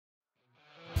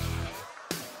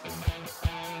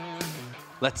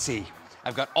Let's see.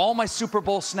 I've got all my Super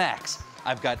Bowl snacks.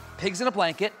 I've got pigs in a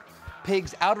blanket,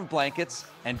 pigs out of blankets,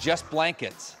 and just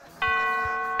blankets.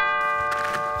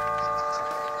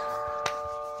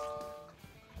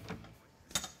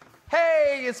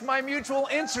 Hey, it's my mutual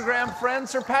Instagram friend,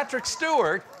 Sir Patrick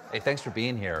Stewart. Hey, thanks for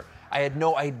being here. I had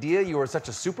no idea you were such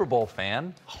a Super Bowl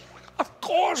fan. Of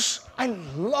course, I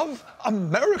love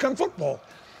American football.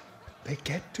 They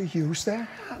get to use their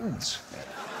hands.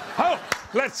 Oh,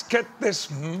 let's get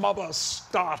this mother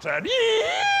started.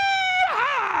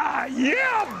 Yeah,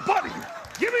 yeah, buddy.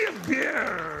 Give me a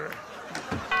beer.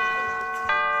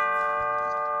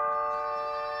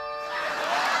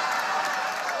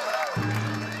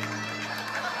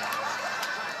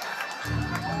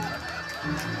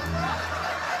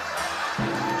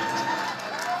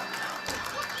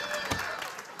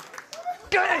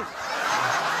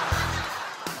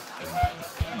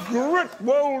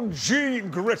 Gritwold G.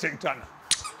 Grittington.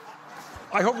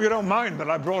 I hope you don't mind that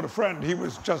I brought a friend. He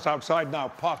was just outside now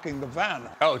parking the van.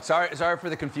 Oh, sorry for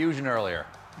the confusion earlier.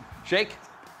 Shake.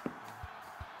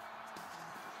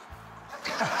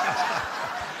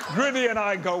 Gritty and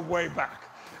I go way back.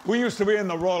 We used to be in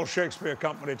the Royal Shakespeare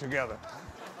Company together.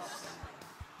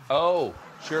 Oh,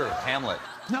 sure, Hamlet.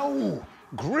 No,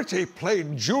 Gritty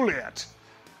played Juliet.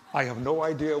 I have no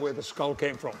idea where the skull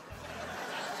came from.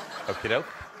 Okie doke.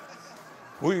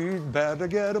 We'd better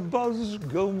get a buzz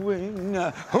going.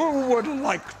 Who would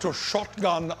like to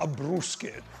shotgun a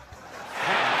brewski?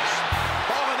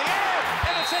 Ball in the air,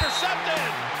 and it's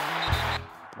intercepted.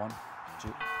 1,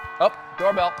 2. Oh,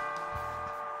 doorbell.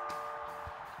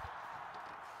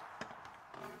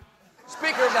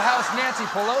 Speaker of the House Nancy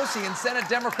Pelosi and Senate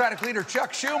Democratic leader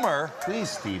Chuck Schumer.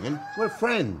 Please, Stephen, we're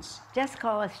friends. Just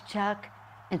call us Chuck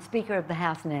and Speaker of the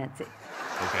House Nancy.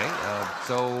 Okay,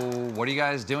 so what are you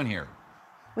guys doing here?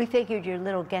 We figured your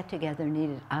little get-together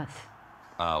needed us.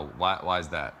 Why is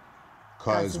that?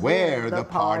 'Cause we're the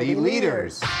party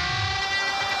leaders.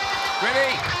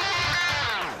 Gritty!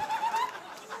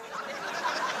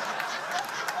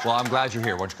 Well, I'm glad you're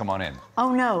here. Why don't you come on in?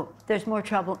 Oh, no, there's more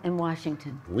trouble in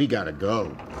Washington. We gotta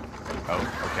go. Oh,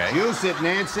 okay. Juice it,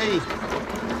 Nancy.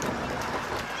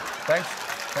 Thanks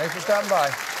for stopping by.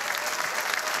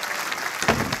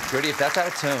 Gritty, if that's out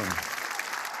of tune.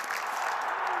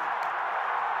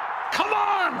 Come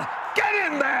on! Get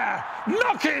in there!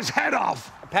 Knock his head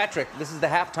off! Patrick, this is the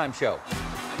halftime show.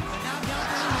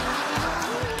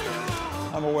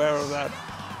 I'm aware of that.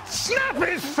 Snap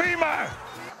his femur!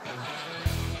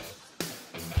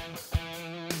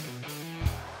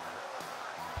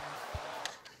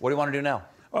 What do you want to do now?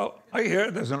 Well, I hear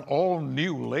there's an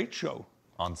all-new Late Show.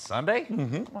 On Sunday?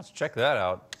 Mm-hmm. Let's check that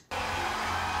out.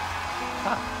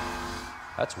 Huh.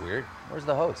 That's weird. Where's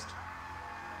the host?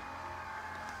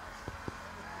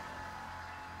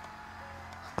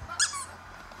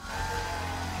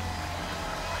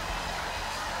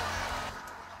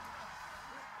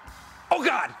 Oh,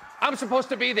 God! I'm supposed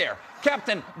to be there.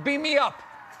 Captain, beam me up.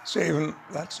 Stephen,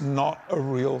 that's not a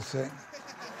real thing.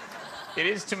 It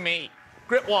is to me.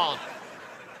 Gritwold.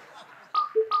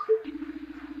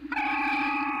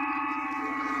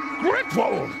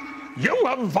 Gritwold, you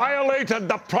have violated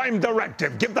the Prime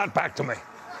Directive. Give that back to me.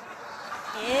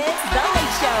 It's The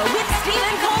Late Show with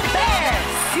Stephen Colbert.